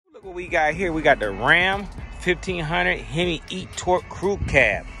Look what we got here. We got the Ram 1500 Hemi eTorque crew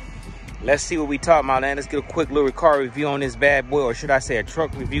cab. Let's see what we talking about, man. Let's get a quick little car review on this bad boy, or should I say a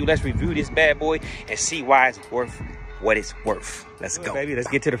truck review. Let's review this bad boy and see why it's worth what it's worth. Let's go, baby. Let's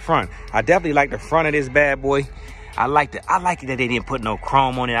get to the front. I definitely like the front of this bad boy. I like it that they didn't put no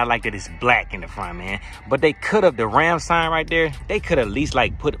chrome on it. I like that it's black in the front, man. But they could have, the Ram sign right there, they could have at least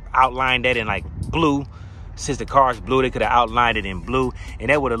like outlined that in like blue. Since the car's blue, they could have outlined it in blue, and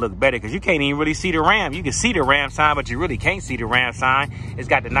that would have looked better, because you can't even really see the Ram. You can see the Ram sign, but you really can't see the Ram sign. It's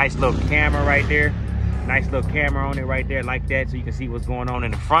got the nice little camera right there. Nice little camera on it right there like that, so you can see what's going on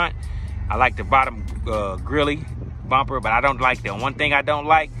in the front. I like the bottom grilly bumper, but I don't like that. One thing I don't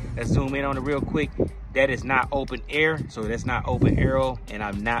like, let's zoom in on it real quick. That is not open air, so that's not open aero, and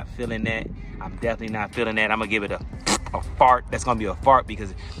I'm not feeling that. I'm definitely not feeling that. I'm gonna give it a fart. That's gonna be a fart,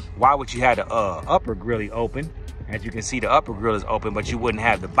 because why would you have the upper grill open? As you can see, the upper grill is open, but you wouldn't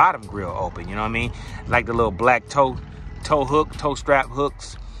have the bottom grill open. You know what I mean? Like the little black toe strap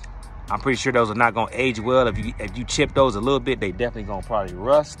hooks. I'm pretty sure those are not gonna age well. If you chip those a little bit, they definitely gonna probably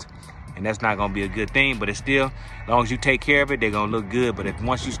rust, and that's not gonna be a good thing. But it's still, as long as you take care of it, they're gonna look good. But if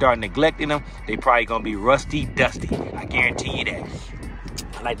once you start neglecting them, they probably gonna be rusty, dusty. I guarantee you that.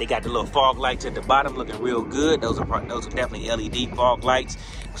 Like they got the little fog lights at the bottom looking real good. Those are definitely LED fog lights.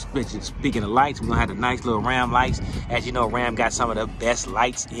 Speaking of lights, we're gonna have the nice little Ram lights. As you know, Ram got some of the best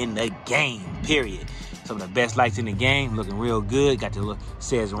lights in the game, period. Some of the best lights in the game, looking real good. Got the little,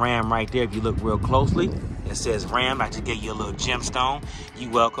 says Ram right there. If you look real closely, it says Ram. I just gave you a little gemstone.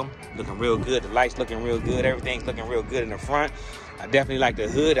 You welcome. Looking real good. The lights looking real good. Everything's looking real good in the front. I definitely like the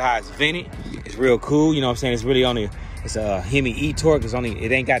hood, how it's vented. It's real cool. You know what I'm saying? It's really only, it's a Hemi eTorque.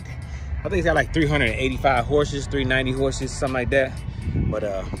 It ain't got, I think it's got like 385 horses, 390 horses, something like that. But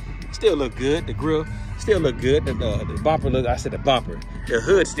still look good. The grill still look good. The bumper look, I said the bumper. The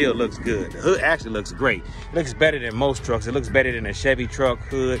hood still looks good. The hood actually looks great. It looks better than most trucks. It looks better than a Chevy truck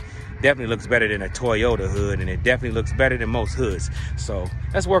hood. Definitely looks better than a Toyota hood, and it definitely looks better than most hoods. So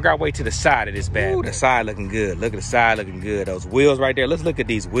let's work our way to the side of this bad. Ooh, the side looking good. Look at the side looking good. Those wheels right there. Let's look at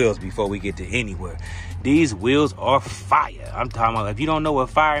these wheels before we get to anywhere. These wheels are fire. I'm talking about, if you don't know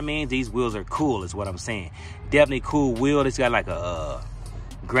what fire means, these wheels are cool is what I'm saying. Definitely cool wheel. It's got like a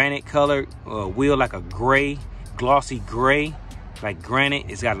granite colored wheel, like a gray, glossy gray, like granite.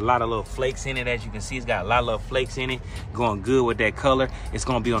 It's got a lot of little flakes in it. As you can see, it's got a lot of little flakes in it, going good with that color. It's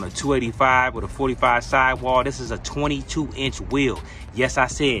going to be on a 285 with a 45 sidewall. This is a 22-inch wheel. Yes, I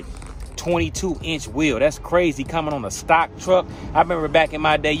said 22-inch wheel. That's crazy coming on a stock truck. I remember back in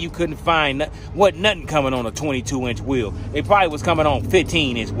my day, you couldn't find nothing coming on a 22-inch wheel. They probably was coming on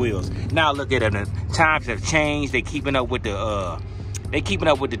 15-inch wheels. Now look at them. The times have changed. They keeping up with the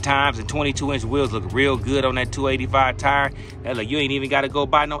times, and 22-inch wheels look real good on that 285 tire. Look, you ain't even got to go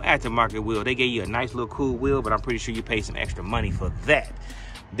buy no aftermarket wheel. They gave you a nice little cool wheel, but I'm pretty sure you pay some extra money for that.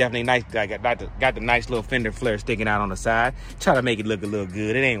 Definitely nice. I got the nice little fender flare sticking out on the side. Try to make it look a little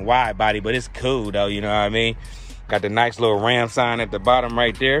good. It ain't wide body, but it's cool though, you know what I mean? Got the nice little Ram sign at the bottom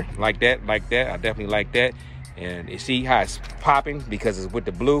right there, like that. I definitely like that. And you see how it's popping because it's with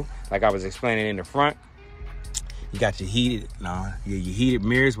the blue, like I was explaining in the front. You got your heated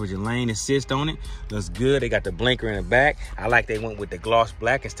mirrors with your lane assist on it. Looks good. They got the blinker in the back. I like they went with the gloss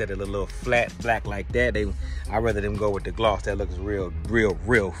black instead of the little flat black like that. I'd rather them go with the gloss. That looks real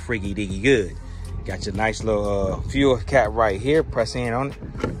freaky diggy good. Got your nice little fuel cap right here. Press in on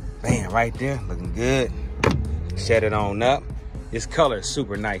it. Bam, right there. Looking good. Set it on up. This color is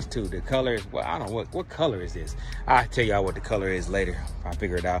super nice too. The color is, well, I don't know what color is this. I'll tell y'all what the color is later. I'll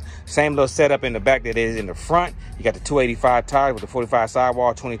figure it out. Same little setup in the back that is in the front. You got the 285 tires with the 45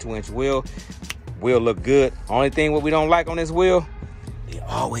 sidewall, 22-inch wheel. Wheel look good. Only thing what we don't like on this wheel, they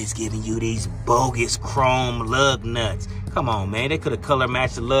always giving you these bogus chrome lug nuts. Come on, man. They could have color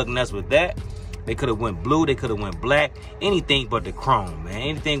matched the lug nuts with that. They could have went blue. They could have went black. Anything but the chrome, man.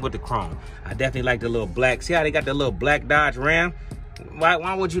 Anything but the chrome. I definitely like the little black. See how they got the little black Dodge Ram?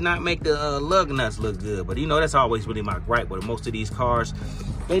 Why would you not make the lug nuts look good? But you know, that's always really my gripe with most of these cars.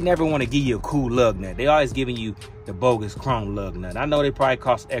 They never want to give you a cool lug nut. They always giving you the bogus chrome lug nut. I know they probably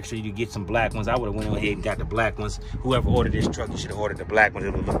cost extra. You get some black ones. I would have went ahead and got the black ones. Whoever ordered this truck, you should have ordered the black ones.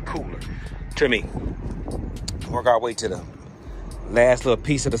 It would look cooler to me. Work our way to the last little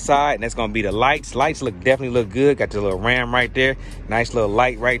piece of the side, and that's gonna be the lights. Lights definitely look good. Got the little Ram right there. Nice little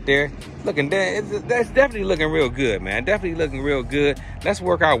light right there. Looking there, that's definitely looking real good, man. Definitely looking real good. Let's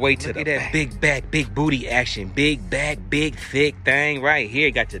work our way to that big back, big booty action. Big back, big thick thing right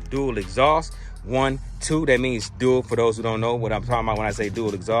here. Got your dual exhaust. 1, 2, that means dual for those who don't know what I'm talking about when I say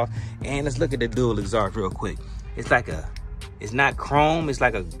dual exhaust. And let's look at the dual exhaust real quick. It's like a It's not chrome. It's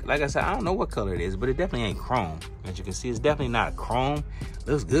like I said, I don't know what color it is, but it definitely ain't chrome. As you can see, it's definitely not chrome.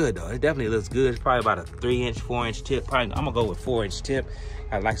 Looks good though. It definitely looks good. It's probably about a 3-inch, 4-inch tip. Probably, I'm gonna go with 4-inch tip.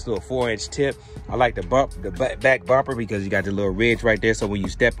 I like this little 4-inch tip. I like the back bumper because you got the little ridge right there. So when you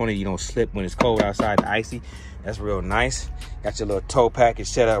step on it, you don't slip when it's cold outside and icy. That's real nice. Got your little tow package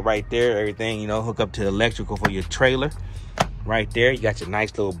set up right there. Everything, you know, hook up to electrical for your trailer. Right there, you got your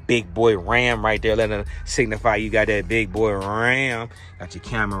nice little big boy ram right there, letting it signify you got that big boy ram. Got your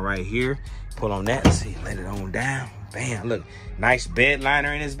camera right here. Pull on that. See, let it on down. Bam, look, nice bed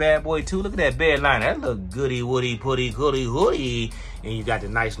liner in this bad boy too. Look at that bed liner. That look goody woody putty goody hoodie. And you got the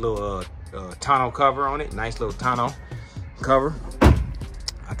nice little tonneau cover on it. Nice little tonneau cover.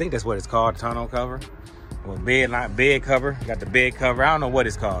 I think that's what it's called, tonneau cover. Well, bed cover. Got the bed cover. I don't know what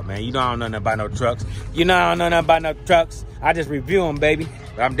it's called, man. You know I don't know nothing about no trucks. You know I don't know nothing about no trucks. I just review them, baby.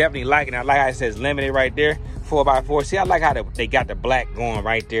 But I'm definitely liking it. Like I said, it's limited right there. 4x4. See, I like how they got the black going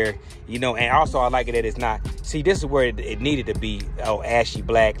right there. You know, and also I like it that it's not. See, this is where it needed to be. Oh, ashy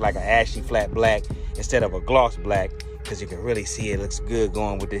black, like an ashy flat black instead of a gloss black. Because you can really see it looks good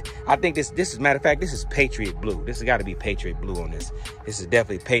going with it. I think this is, matter of fact, this is Patriot Blue. This has got to be Patriot Blue on this. This is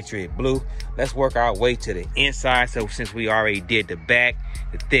definitely Patriot Blue. Let's work our way to the inside. So since we already did the back,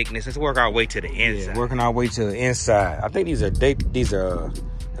 the thickness, let's work our way to the inside. Yeah, working our way to the inside. I think these are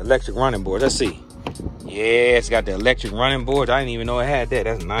electric running boards. Let's see. Yeah, it's got the electric running boards. I didn't even know it had that.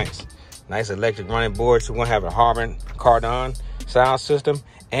 That's nice. Nice electric running boards. So we're going to have a Harman Kardon sound system.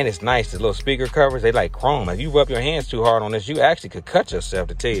 And it's nice, the little speaker covers, they like chrome. If you rub your hands too hard on this, you actually could cut yourself,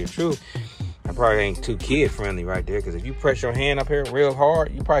 to tell you the truth. I probably ain't too kid-friendly right there, because if you press your hand up here real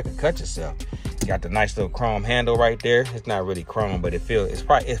hard, you probably could cut yourself. You got the nice little chrome handle right there. It's not really chrome, but it's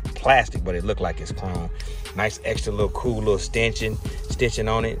plastic, but it look like it's chrome. Nice extra little cool little stitching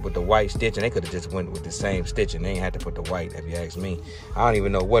on it with the white stitching. They could have just went with the same stitching. They ain't had to put the white, if you ask me. I don't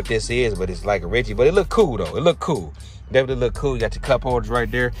even know what this is, but it's like a Richie, but it look cool though. It look cool. Definitely look cool. You got your cup holders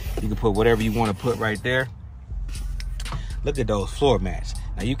right there. You can put whatever you want to put right there. Look at those floor mats.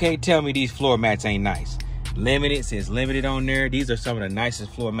 Now you can't tell me these floor mats ain't nice. Limited, says limited on there. These are some of the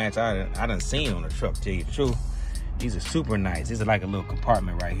nicest floor mats I done seen on the truck, to tell you the truth. These are super nice. These are like a little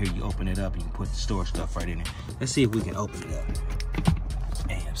compartment right here. You open it up, you can put the store stuff right in there. Let's see if we can open it up.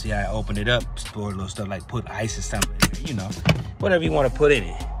 Damn, see how I open it up? Store a little stuff like put ice or something in there, you know. Whatever you want to put in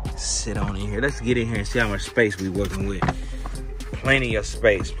it. Sit on in here. Let's get in here and see how much space we working with. Plenty of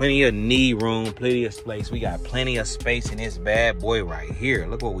space, plenty of knee room, plenty of space. We got plenty of space in this bad boy right here.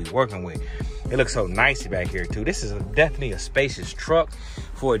 Look what we working with. It looks so nice back here too. This is definitely a spacious truck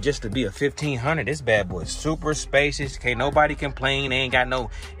for it just to be a 1500. This bad boy is super spacious. Can't nobody complain. They ain't got no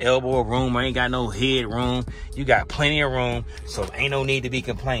elbow room or ain't got no head room. You got plenty of room, so ain't no need to be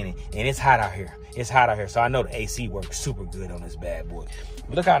complaining. And it's hot out here. It's hot out here, so I know the AC works super good on this bad boy.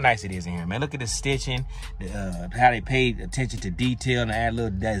 But look how nice it is in here, man. Look at the stitching, how they paid attention to detail and add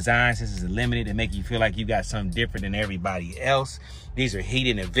little designs. This is a limited to make you feel like you got something different than everybody else. These are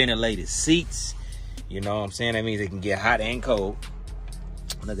heated and ventilated seats. You know what I'm saying? That means they can get hot and cold.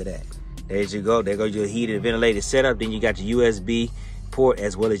 Look at that. There you go. There goes your heated and ventilated setup. Then you got your USB port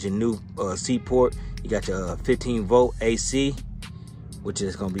as well as your new C port. You got your 15-volt AC, which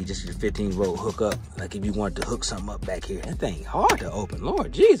is gonna be just your 15-volt hookup. Like if you want to hook something up back here. That thing hard to open,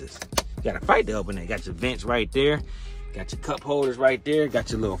 Lord Jesus. You gotta fight to open it. Got your vents right there. Got your cup holders right there.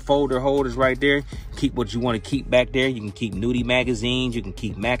 Got your little folder holders right there. Keep what you want to keep back there. You can keep nudie magazines. You can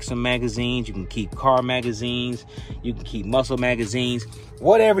keep Maxim magazines. You can keep car magazines. You can keep muscle magazines.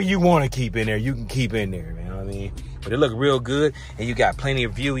 Whatever you want to keep in there, you can keep in there, man. You know what I mean? But it look real good. And you got plenty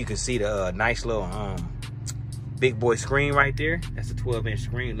of view. You can see the nice little big boy screen right there. That's a 12-inch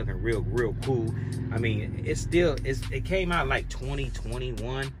screen looking real cool. I mean, it came out like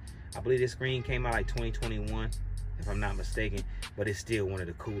 2021. I believe this screen came out like 2021. If I'm not mistaken, but it's still one of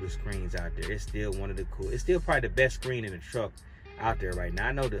the coolest screens out there. It's still one of the cool. It's still probably the best screen in the truck out there right now.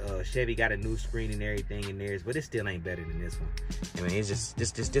 I know the Chevy got a new screen and everything in theirs, but it still ain't better than this one. I mean, it's just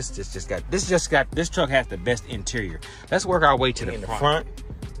this truck has the best interior. Let's work our way to the front.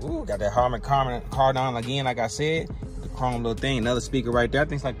 Ooh, got that Harman Kardon again, like I said. The chrome little thing, another speaker right there. I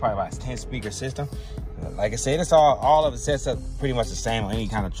think it's like probably about a 10-speaker system. Like I said, it's all of it sets up pretty much the same on any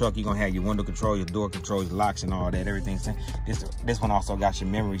kind of truck. You're gonna have your window control, your door control, your locks and all that, everything's same. This one also got your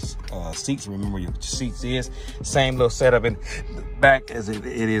memory seats. Remember your seats is same little setup in the back as it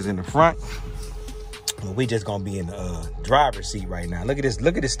is in the front. But we just gonna be in the driver's seat right now. Look at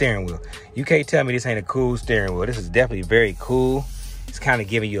this steering wheel. You can't tell me this ain't a cool steering wheel. This is definitely very cool. It's kind of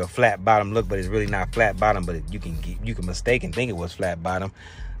giving you a flat bottom look, but it's really not flat bottom, but you can mistake and think it was flat bottom.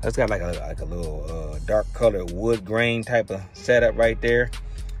 That's got like a little dark colored wood grain type of setup right there.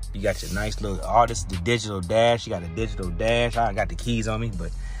 You got your nice little, oh, this is the digital dash. You got a digital dash. I got the keys on me,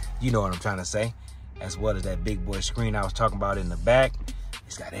 but you know what I'm trying to say. As well as that big boy screen I was talking about in the back.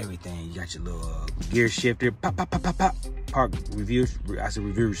 It's got everything. You got your little gear shifter, pop, pop, pop, pop, pop. Park reverse, I said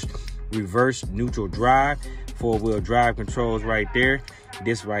reverse neutral drive, 4-wheel drive controls right there.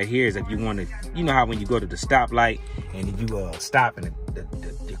 This right here is if you want to, you know how when you go to the stoplight and if you stop and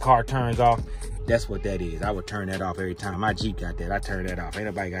the car turns off, that's what that is. I would turn that off every time. My Jeep got that. I turn that off. Ain't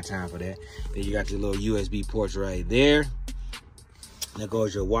nobody got time for that. Then you got your little USB ports right there. There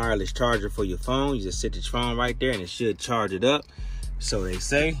goes your wireless charger for your phone. You just sit your phone right there and it should charge it up. So they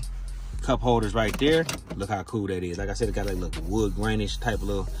say. Cup holders right there. Look how cool that is. Like I said, it got a little wood grainish type of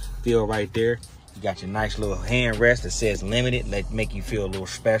little feel right there. You got your nice little hand rest that says limited. Make you feel a little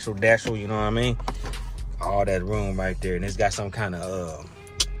special, dazzle, you know what I mean? All that room right there. And it's got some kind of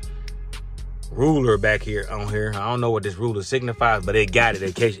ruler back here on here. I don't know what this ruler signifies, but it got it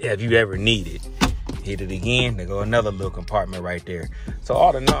in case if you ever need it. Hit it again, there go another little compartment right there. So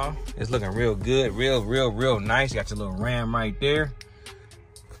all in all, it's looking real good, real nice. You got your little RAM right there.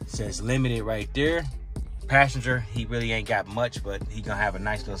 Says limited right there. Passenger, he really ain't got much, but he gonna have a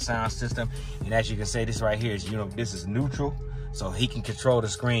nice little sound system. And as you can say, this right here is, you know, this is neutral. So he can control the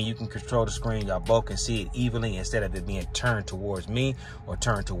screen, you can control the screen. Y'all both can see it evenly instead of it being turned towards me or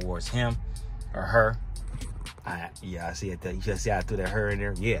turned towards him or her. Yeah, I see it. You just see I threw that her in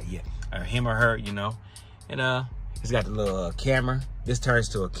there. Yeah. Or him or her, you know. And it's got the little camera. This turns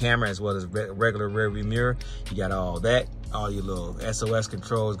to a camera as well as regular rear view mirror. You got all that. All your little SOS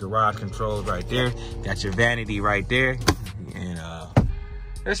controls, garage controls right there. Got your vanity right there. And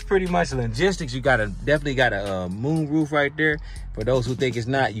that's pretty much the logistics. You definitely got a moon roof right there. For those who think it's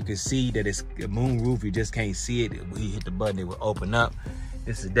not, you can see that it's a moon roof. You just can't see it. When you hit the button, it will open up.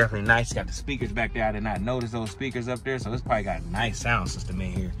 This is definitely nice. Got the speakers back there. I did not notice those speakers up there. So it's probably got a nice sound system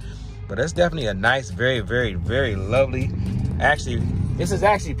in here. But that's definitely a nice, very lovely. Actually, this is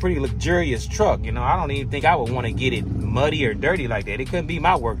actually a pretty luxurious truck. You know, I don't even think I would want to get it muddy or dirty like that. It couldn't be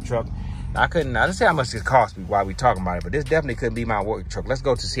my work truck. Let's see how much it cost me while we talking about it. But this definitely couldn't be my work truck. Let's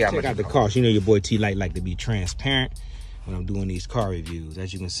go to see how much it costs. You know your boy Tlites like to be transparent when I'm doing these car reviews.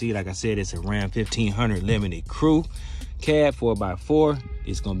 As you can see, like I said, it's a Ram 1500 limited crew cab 4x4.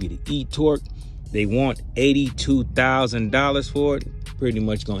 It's going to be the eTorque. They want $82,000 for it. Pretty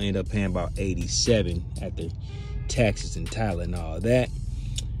much gonna end up paying about $87,000 after taxes and title and all that.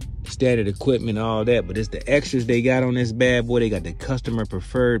 Standard equipment, all that, but it's the extras they got on this bad boy. They got the customer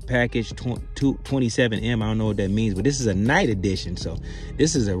preferred package 27M. I don't know what that means, but this is a night edition. So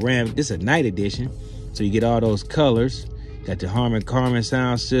this is a Ram, this is a night edition. So you get all those colors. Got the Harman Kardon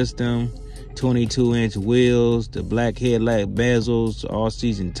sound system, 22-inch wheels, the black headlight bezels,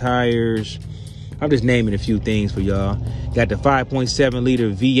 all-season tires. I'm just naming a few things for y'all. Got the 5.7 liter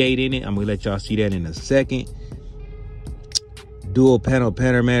V8 in it. I'm gonna let y'all see that in a second. Dual panel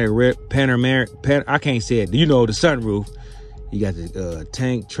panoramic, I can't say it. You know, the sunroof. You got the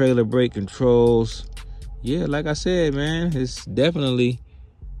tank trailer brake controls. Yeah, like I said, man, it's definitely,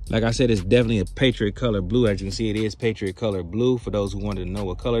 like I said, it's definitely a Patriot color blue. As you can see, it is Patriot color blue. For those who wanted to know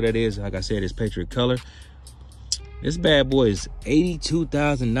what color that is, like I said, it's Patriot color. This bad boy is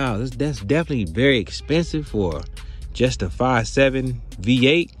 $82,000. That's definitely very expensive for just a 5.7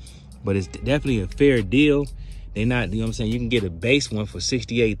 V8, but it's definitely a fair deal. They not, you know what I'm saying? You can get a base one for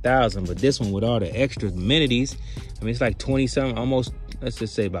 $68,000, but this one with all the extra amenities, I mean, it's like 20 something, almost, let's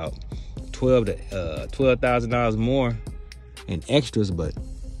just say about $12,000 more in extras, but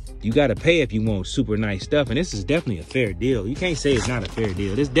you got to pay if you want super nice stuff. And this is definitely a fair deal. You can't say it's not a fair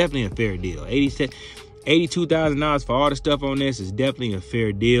deal. This is definitely a fair deal. $82,000 for all the stuff on this is definitely a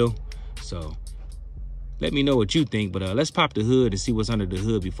fair deal. So let me know what you think, but let's pop the hood and see what's under the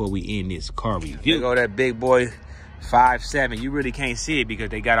hood before we end this car review. There go that big boy 5.7. You really can't see it because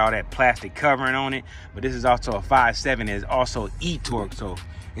they got all that plastic covering on it, but this is also a 5.7. It's also eTorque, so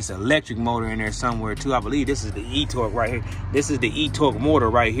it's an electric motor in there somewhere too. I believe this is the eTorque right here. This is the eTorque motor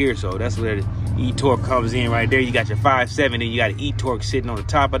right here, so that's where the eTorque comes in right there. You got your 5.7 and you got an eTorque sitting on the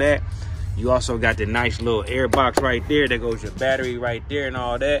top of that. You also got the nice little air box right there. There goes your battery right there and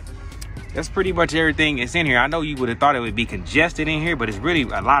all that. That's pretty much everything that's in here. I know you would have thought it would be congested in here, but it's really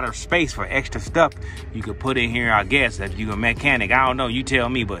a lot of space for extra stuff you could put in here, I guess, if you're a mechanic. I don't know, you tell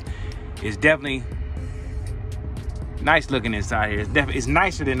me, but it's definitely nice looking inside here. It's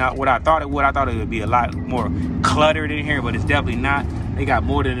nicer than what I thought it would. I thought it would be a lot more cluttered in here, but it's definitely not. They got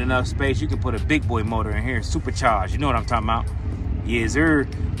more than enough space. You can put a big boy motor in here, supercharged. You know what I'm talking about. Yes, sir.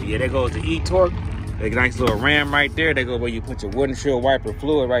 Yeah, there goes the eTorque. A nice little ram right there. There goes where you put your windshield wiper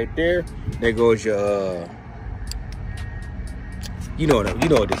fluid right there. There goes your you know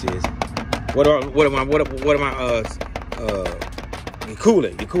what this is. What am I your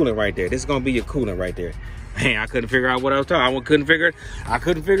coolant right there. This is gonna be your coolant right there. Man, I couldn't figure out what I was talking. I couldn't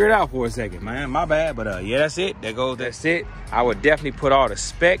figure it out for a second, man. My bad. But yeah, that's it. That's it. I would definitely put all the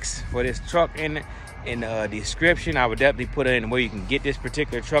specs for this truck in the description. I would definitely put it in where you can get this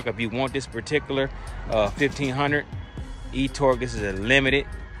particular truck if you want this particular 1500 eTorque. This is a limited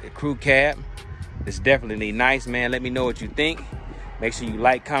crew cab. It's definitely nice, man. Let me know what you think. Make sure you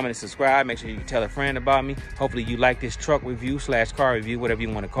like, comment, and subscribe. Make sure you tell a friend about me. Hopefully you like this truck review / car review, whatever you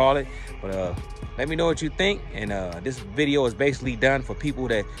want to call it. But let me know what you think. And this video is basically done for people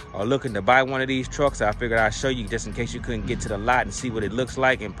that are looking to buy one of these trucks. I figured I'd show you just in case you couldn't get to the lot and see what it looks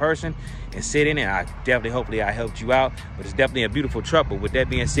like in person and sit in it. Hopefully I helped you out. But it's definitely a beautiful truck. But with that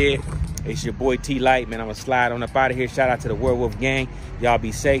being said, it's your boy T-Light, man. I'm gonna slide on up out of here. Shout out to the Werewolf Gang. Y'all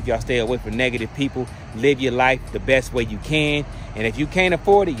be safe. Y'all stay away from negative people. Live your life the best way you can. And if you can't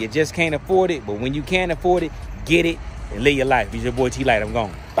afford it, you just can't afford it. But when you can afford it, get it and live your life. It's your boy T-Light. I'm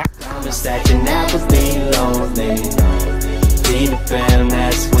gone. Bye. Promise that you never be lonely. Be the fam,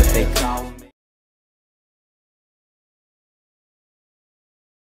 that's what they call